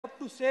have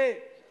to say,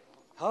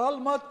 हाल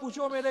मत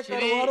पूछो मेरे श्री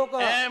कारोबारों का,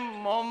 एम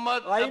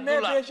मोहम्मद आईने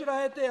अब्दुल्ला। बेच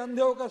रहे थे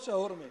अंधेरों का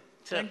शहर में.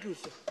 Thank you,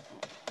 sir.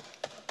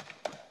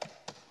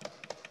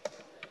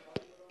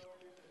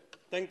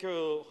 Thank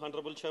you,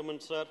 Honorable Chairman,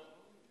 sir.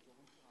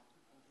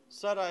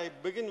 Sir, I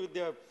begin with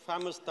the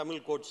famous Tamil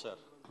quote, sir.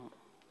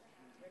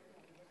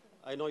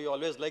 I know you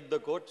always like the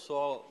quote,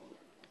 so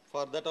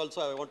for that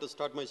also I want to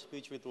start my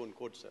speech with one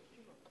quote, sir.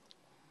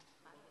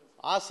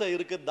 ஆசை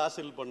இருக்கு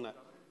தாசில் பண்ண,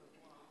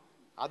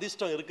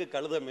 அதிர்ஷ்டம் இருக்கு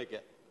கழுத மேய்க்க.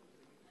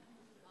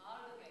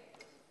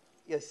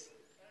 S,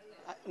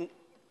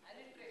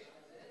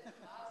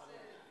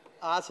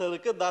 ஆசை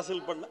இருக்கு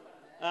தாசில் பண்ண.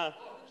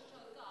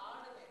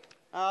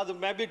 அது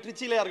மேபி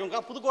ட்ரிச்சிலே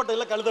இருக்கும்க்கா,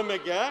 புதுக்கோட்டையில் கழுத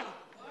மேய்க்க,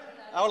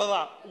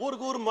 அவ்வளோதான்.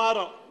 ஊருக்கு ஊர்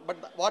மாறும்.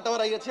 பட் வாட்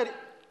எவர் சரி,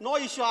 நோ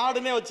இஷ்யூ,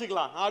 ஆடுனே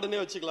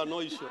வச்சுக்கலாம், நோ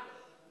இஷ்யூ.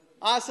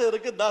 ஆசை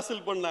இருக்கு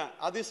தாசில் பண்ண,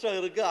 அதிர்ஷ்டம்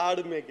இருக்கு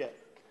ஆடு மேய்க்க.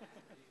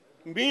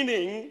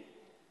 Meaning,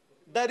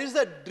 there is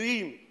a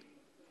dream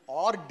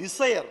or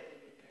desire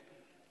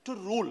to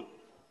rule,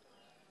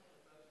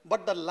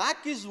 but the lack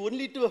is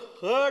only to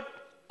hurt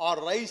or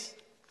rise,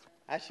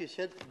 as she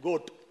said,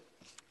 goat.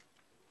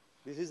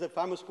 This is a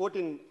famous quote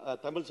in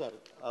Tamil, sir.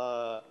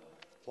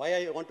 Why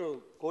I want to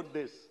quote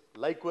this?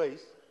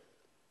 Likewise,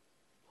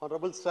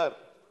 Honorable Sir,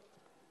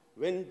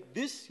 when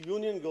this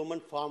union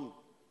government formed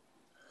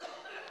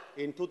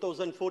in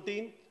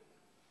 2014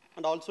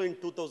 and also in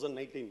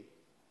 2019,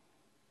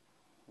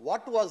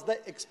 what was the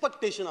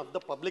expectation of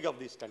the public of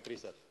this country,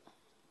 sir?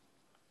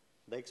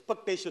 The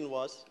expectation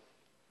was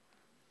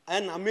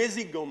an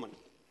amazing government.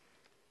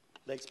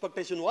 The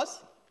expectation was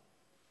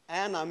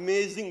an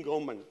amazing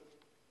government.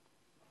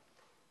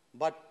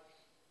 But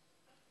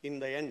in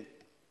the end,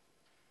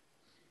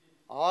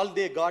 all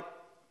they got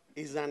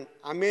is an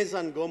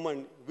Amazon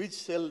government which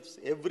sells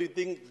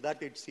everything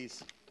that it sees.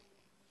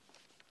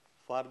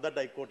 For that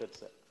I quoted,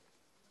 sir.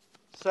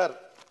 Sir,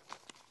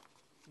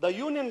 the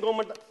union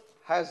government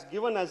has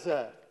given us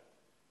a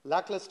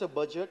lackluster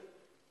budget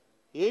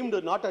aimed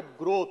not at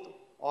growth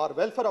or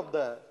welfare of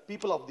the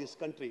people of this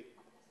country.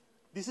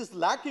 This is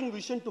lacking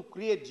vision to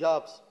create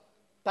jobs,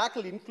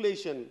 tackle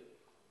inflation,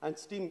 and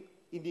stem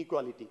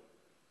inequality.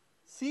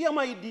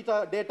 CMI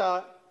data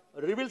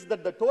reveals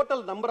that the total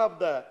number of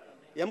the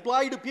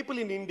employed people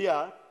in India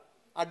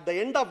at the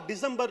end of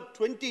December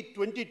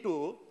 2022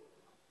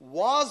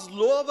 was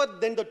lower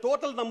than the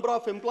total number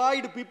of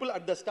employed people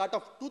at the start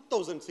of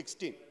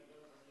 2016.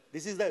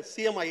 This is the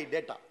CMI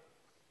data.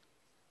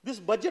 This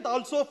budget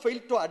also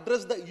failed to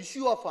address the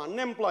issue of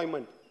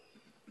unemployment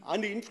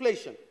and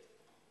inflation.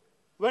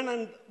 When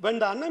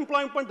the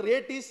unemployment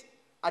rate is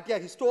at a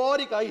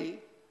historic high,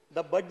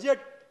 the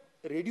budget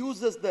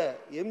reduces the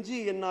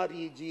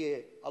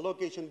MGNREGA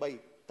allocation by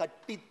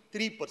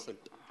 33%.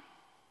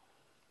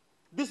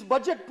 This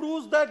budget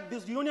proves that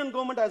this union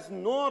government has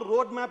no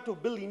roadmap to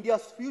build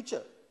India's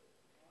future.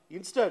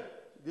 Instead,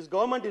 this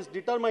government is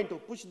determined to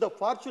push the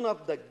fortune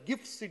of the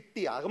gift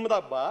city,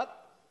 Ahmedabad,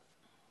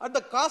 at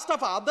the cost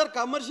of other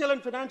commercial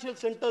and financial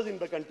centers in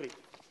the country.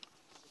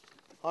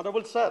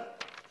 Honorable Sir,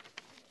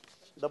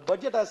 the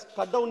budget has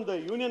cut down the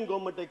union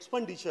government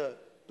expenditure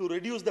to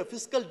reduce the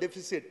fiscal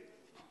deficit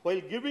while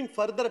giving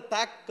further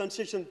tax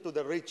concession to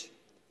the rich.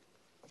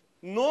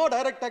 No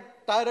direct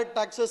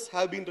taxes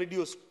have been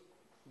reduced.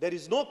 There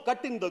is no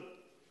cut in the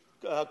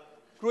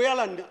cruel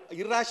and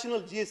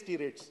irrational GST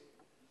rates.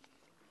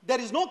 There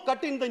is no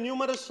cut in the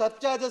numerous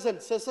surcharges and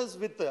cesses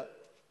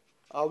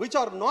which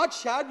are not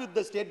shared with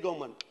the state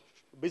government.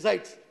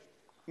 Besides,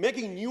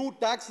 making new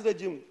tax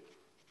regime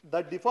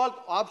the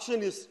default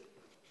option is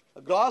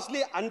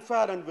grossly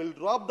unfair and will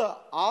rob the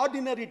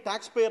ordinary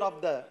taxpayer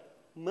of the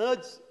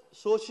merged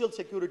social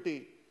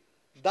security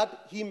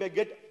that he may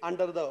get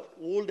under the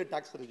old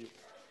tax regime.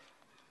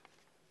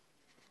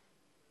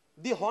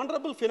 The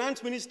Honorable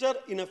Finance Minister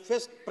in a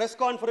press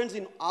conference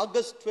in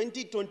August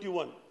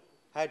 2021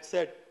 had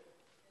said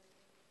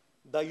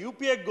the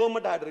UPA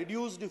government had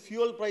reduced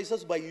fuel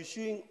prices by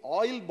issuing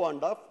oil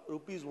bond of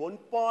rupees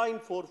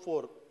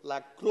 1.44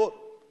 lakh crore.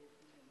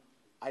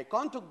 I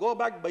can't go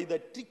back by the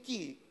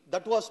tricky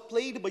that was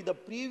played by the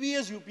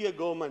previous UPA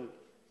government.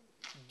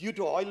 Due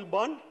to oil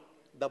bond,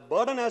 the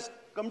burden has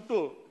come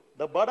to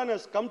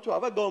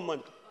our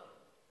government.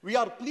 We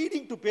are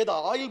pleading to pay the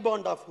oil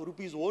bond of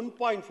rupees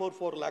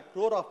 1.44 lakh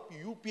crore of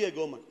UPA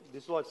government.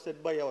 This was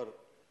said by our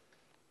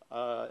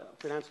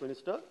finance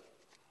minister.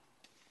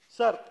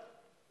 Sir,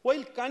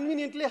 while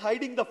conveniently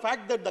hiding the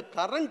fact that the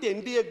current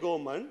NDA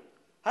government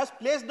has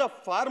placed a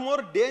far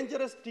more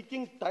dangerous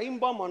ticking time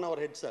bomb on our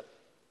head, sir.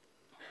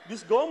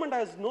 This government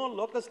has no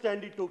locus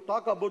standi to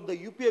talk about the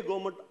UPA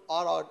government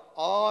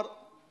or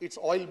its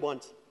oil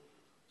bonds.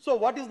 So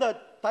what is the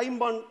time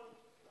bomb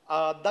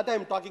that I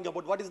am talking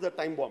about? What is the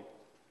time bomb?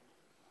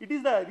 It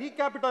is the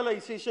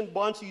recapitalization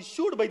bonds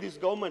issued by this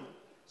government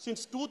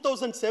since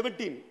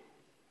 2017,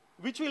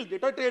 which will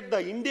deteriorate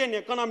the Indian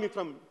economy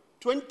from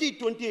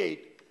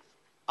 2028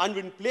 and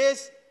will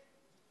place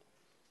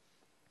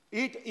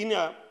it in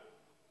a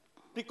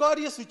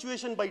precarious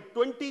situation by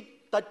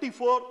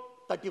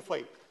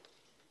 2034-35.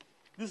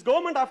 This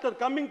government, after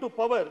coming to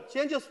power,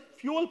 changes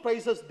fuel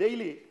prices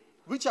daily,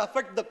 which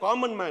affect the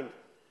common man.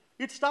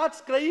 It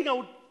starts crying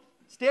out,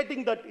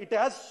 stating that it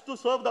has to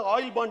serve the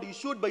oil bond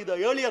issued by the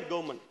earlier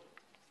government.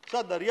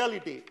 So the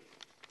reality.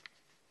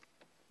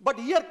 But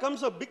here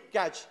comes a big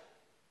catch.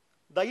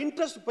 The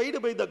interest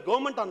paid by the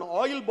government on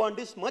oil bond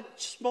is much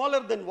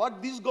smaller than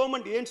what this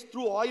government earns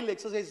through oil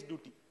excise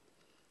duty.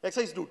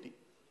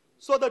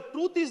 So the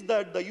truth is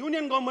that the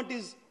union government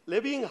is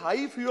levying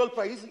high fuel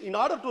price in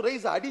order to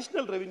raise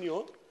additional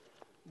revenue.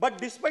 But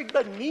despite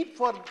the need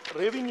for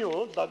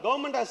revenue, the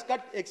government has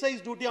cut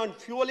excise duty on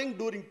fueling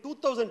during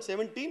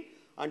 2017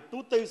 and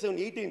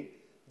 2018,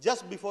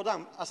 just before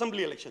the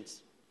assembly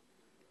elections.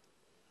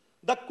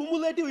 The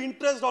cumulative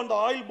interest on the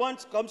oil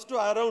bonds comes to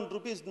around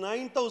rupees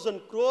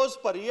 9,000 crores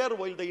per year,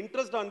 while the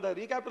interest on the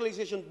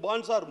recapitalization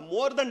bonds are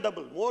more than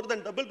double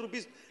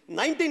rupees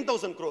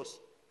 19,000 crores.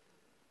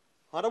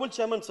 Honorable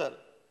Chairman, sir,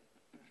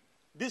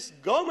 this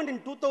government in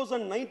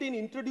 2019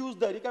 introduced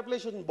the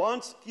recapitalization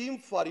bond scheme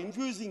for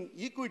infusing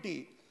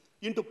equity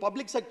into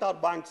public sector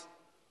banks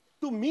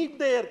to meet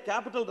their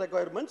capital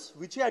requirements,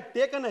 which had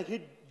taken a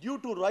hit due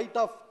to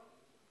write-off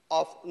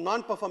of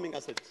non-performing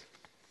assets.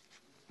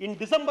 In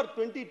December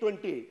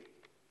 2020,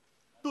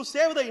 to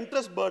save the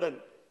interest burden,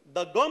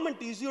 the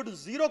government issued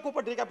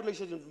zero-coupon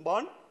recapitalization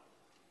bond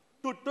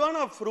to turn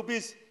off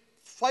rupees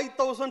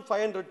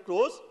 5,500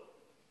 crores,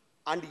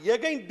 and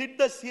again did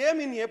the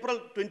same in April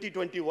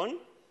 2021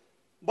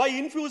 by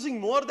infusing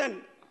more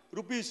than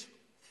rupees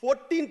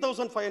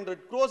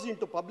 14,500 crores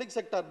into public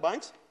sector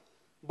banks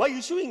by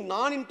issuing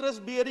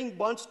non-interest bearing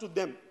bonds to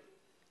them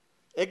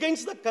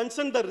against the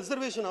consent, the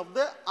reservation of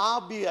the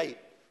RBI.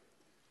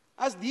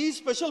 As these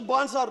special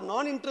bonds are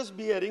non-interest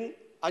bearing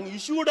and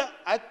issued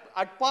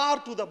at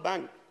par to the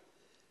bank,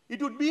 it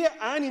would be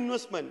an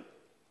investment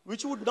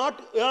which would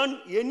not earn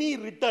any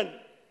return,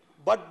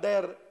 but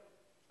rather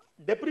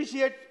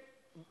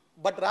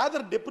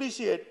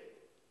depreciate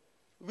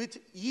with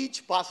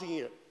each passing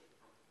year.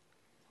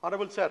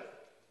 Honorable Sir,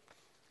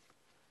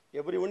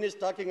 everyone is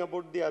talking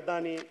about the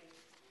Adani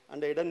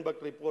and the Edinburgh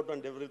report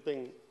and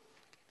everything.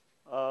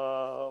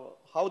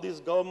 How this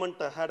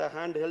government had a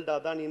hand held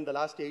Adani in the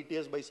last 8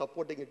 years by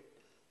supporting it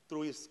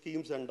through his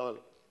schemes and all.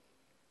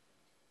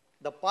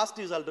 The past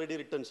is already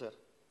written, sir.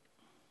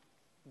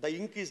 The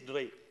ink is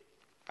dry.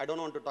 I don't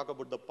want to talk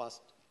about the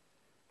past.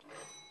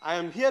 I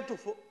am here to...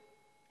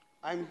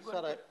 I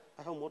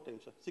have more time,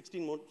 sir.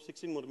 16 more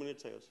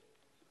minutes, I have.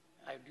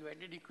 I have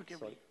divided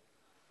equitably.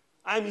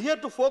 I am here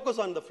to focus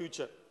on the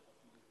future.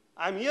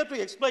 I am here to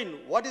explain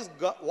what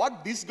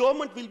this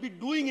government will be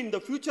doing in the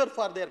future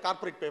for their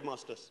corporate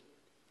paymasters.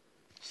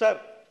 Sir,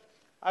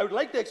 I would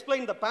like to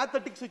explain the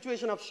pathetic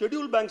situation of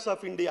scheduled banks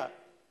of India.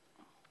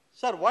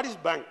 Sir, what is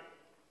bank?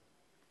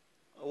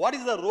 What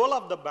is the role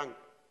of the bank?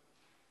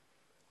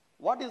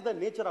 What is the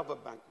nature of a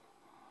bank?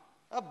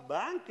 A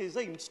bank is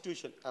an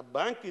institution. A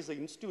bank is an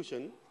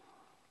institution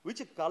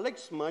which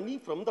collects money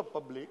from the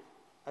public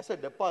as a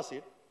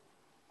deposit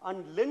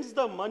and lends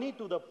the money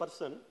to the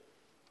person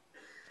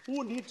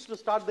who needs to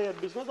start their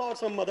business or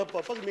some other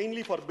purpose,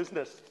 mainly for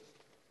business.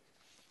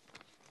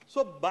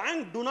 So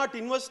banks do not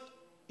invest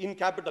in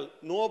capital.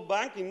 No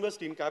bank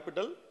invests in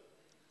capital.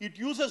 It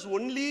uses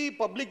only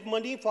public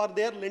money for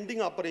their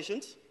lending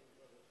operations.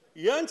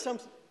 Earns some,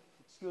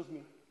 excuse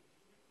me.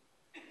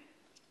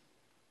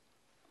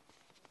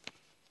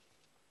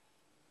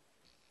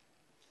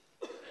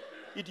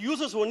 It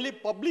uses only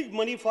public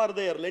money for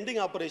their lending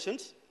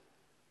operations,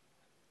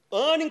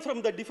 earning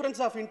from the difference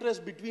of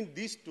interest between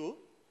these two.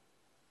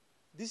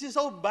 This is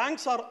how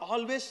banks are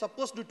always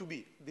supposed to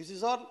be. This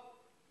is how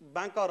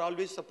banks are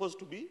always supposed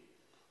to be.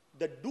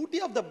 The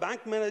duty of the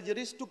bank manager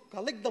is to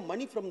collect the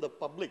money from the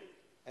public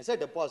as a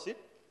deposit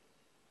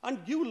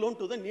and give loan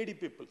to the needy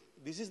people.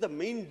 This is the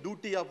main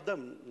duty of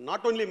them,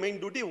 not only main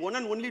duty, one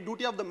and only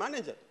duty of the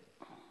manager.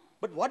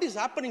 But what is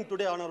happening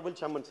today, Honorable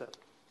Chairman, sir?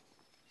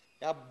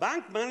 A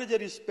bank manager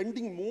is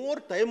spending more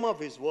time of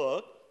his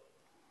work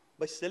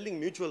by selling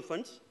mutual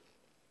funds,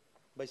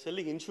 by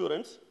selling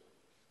insurance,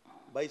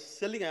 by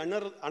selling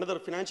another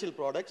financial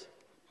products.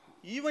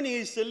 Even he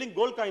is selling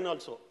gold coin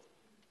also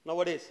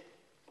nowadays.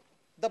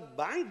 The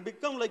bank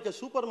become like a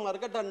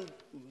supermarket, and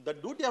the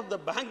duty of the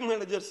bank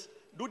manager's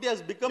duty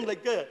has become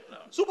like a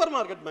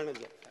supermarket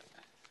manager.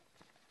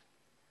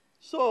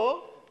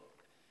 So,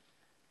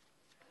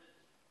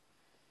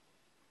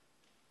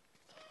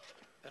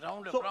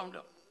 round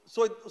up.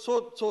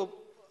 So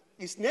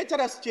its nature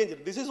has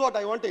changed. This is what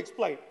I want to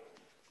explain.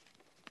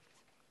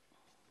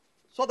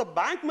 So the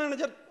bank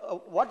manager,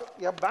 what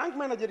a bank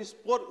manager is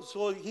poor,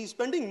 so he's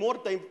spending more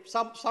time.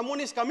 Someone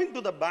is coming to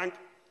the bank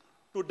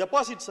to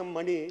deposit some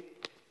money.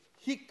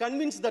 He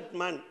convinced that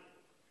man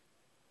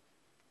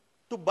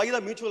to buy the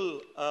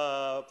mutual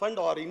fund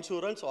or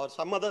insurance or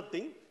some other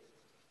thing.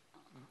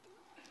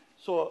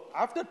 So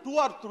after two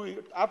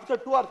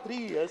or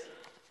three years,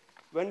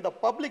 when the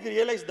public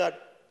realized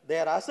that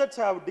their assets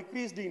have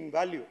decreased in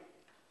value,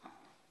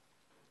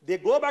 they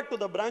go back to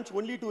the branch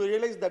only to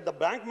realize that the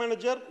bank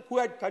manager who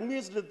had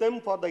convinced them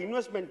for the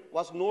investment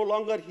was no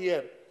longer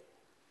here.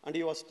 and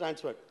he was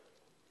transferred.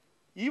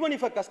 Even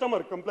if a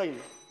customer complains,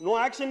 no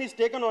action is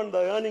taken on the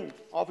earning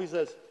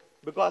officers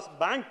because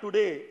bank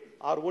today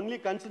are only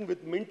concerned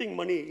with minting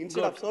money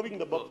instead of serving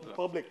the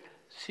public.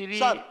 Siri,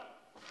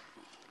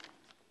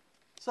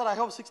 Sir, I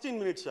have 16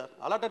 minutes, sir.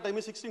 Allotted time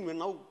is 16 minutes.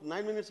 Now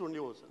 9 minutes only,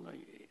 sir. no,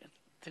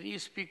 3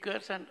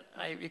 speakers and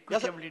I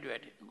equitably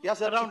divided. Yes,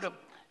 sir. Round up.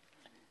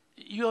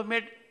 You have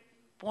made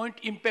point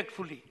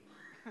impactfully.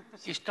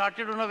 You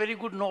started on a very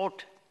good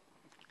note.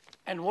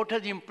 And what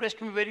has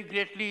impressed me very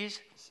greatly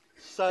is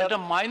that a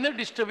minor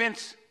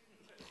disturbance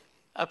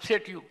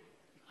upset you.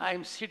 I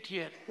am sit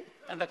here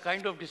and the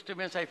kind of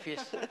disturbance I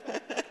face.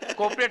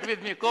 Cooperate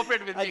with me,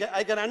 cooperate with me.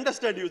 I can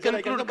understand you, sir.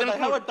 Conclude, But I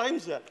have a time,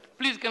 sir.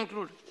 Please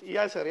conclude.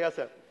 Yes, sir. Yes,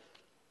 sir.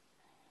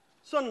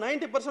 So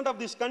 90% of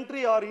this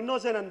country are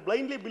innocent and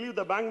blindly believe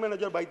the bank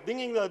manager by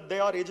thinking that they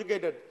are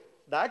educated.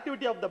 The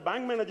activity of the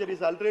bank manager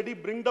is already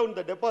bring down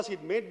the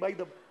deposit made by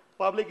the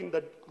public in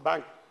the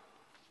bank.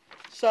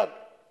 Sir,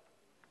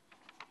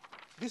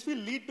 this will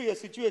lead to a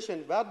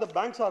situation where the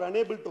banks are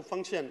unable to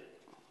function.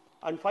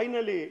 And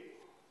finally,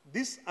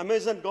 this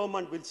Amazon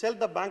government will sell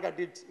the bank at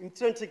its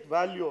intrinsic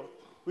value,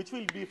 which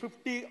will be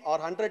 50 or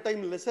 100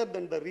 times lesser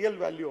than the real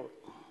value,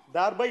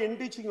 thereby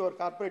enriching your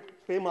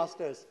corporate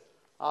paymasters,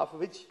 of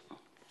which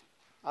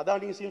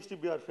Adani seems to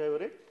be our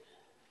favorite.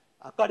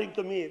 According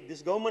to me,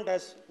 this government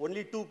has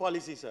only 2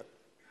 policies, sir.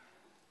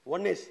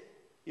 One is,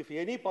 if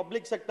any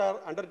public sector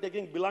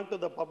undertaking belong to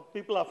the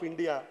people of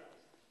India,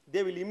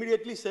 they will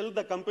immediately sell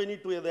the company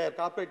to their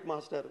corporate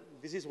master.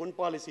 This is one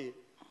policy.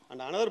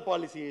 And another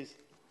policy is,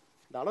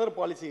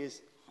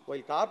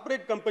 while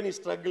corporate companies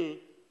struggle,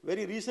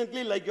 very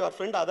recently, like your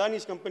friend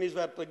Adani's companies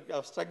were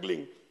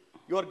struggling,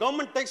 your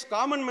government takes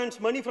common man's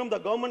money from the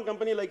government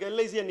company like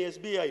LIC and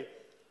SBI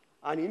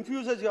and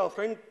infuses your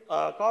friend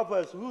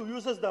coffers who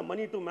uses the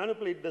money to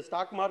manipulate the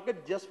stock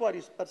market just for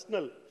his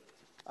personal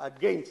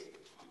gains.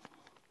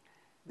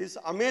 This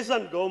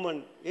Amazon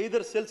government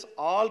either sells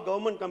all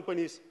government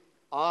companies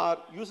or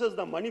uses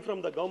the money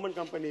from the government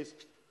companies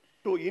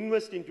to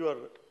invest into your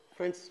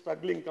friend's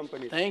struggling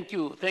companies. Thank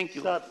you, thank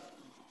you. Sir,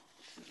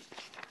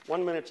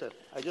 1 minute, sir.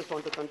 I just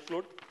want to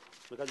conclude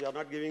because you are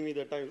not giving me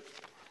the time.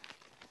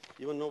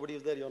 Even nobody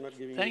is there, you are not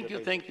giving me the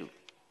time. Thank you.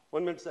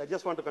 1 minute, sir. I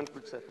just want to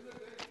conclude, sir.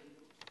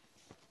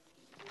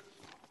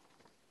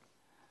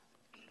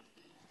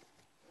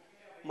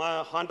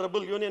 My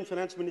Honorable Union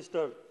Finance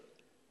Minister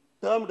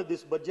termed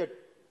this budget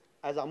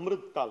as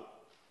Amrit Kal.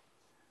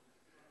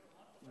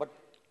 But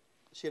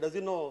she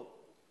doesn't know.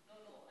 No,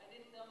 I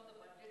didn't term the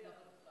budget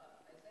Amrit Kal.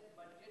 I said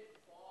budget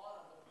for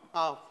Amrit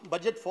Kal.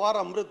 Budget for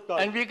Amrit Kal.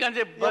 And we can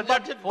say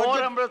budget for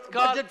Amrit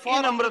Kal, budget for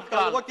in Amrit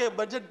Kal. Okay,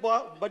 budget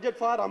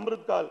for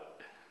Amrit Kal.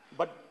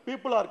 But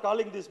people are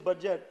calling this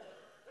budget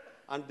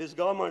and this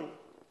government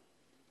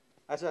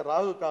as a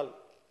Rahu Kal.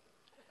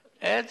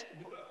 As?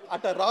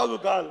 At a Rahu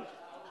Kal.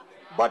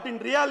 But in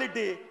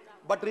reality,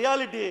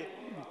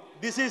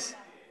 this is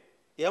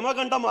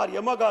Yamagandam or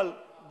Yamagal,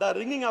 the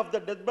ringing of the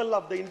death bell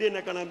of the Indian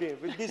economy.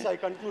 With this, I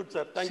conclude,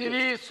 sir. Thank you.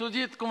 Shri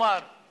Sujit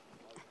Kumar.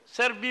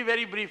 Sir, be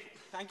very brief.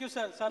 Thank you,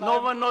 sir. Sir,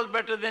 No one knows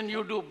better than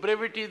you do.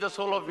 Brevity is the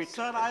soul of wit.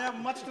 Sir, I have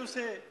much to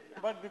say,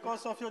 but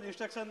because of your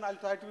instruction, I'll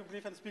try to be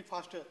brief and speak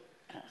faster.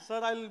 Sir,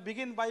 I'll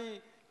begin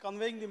by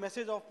conveying the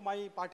message of my party.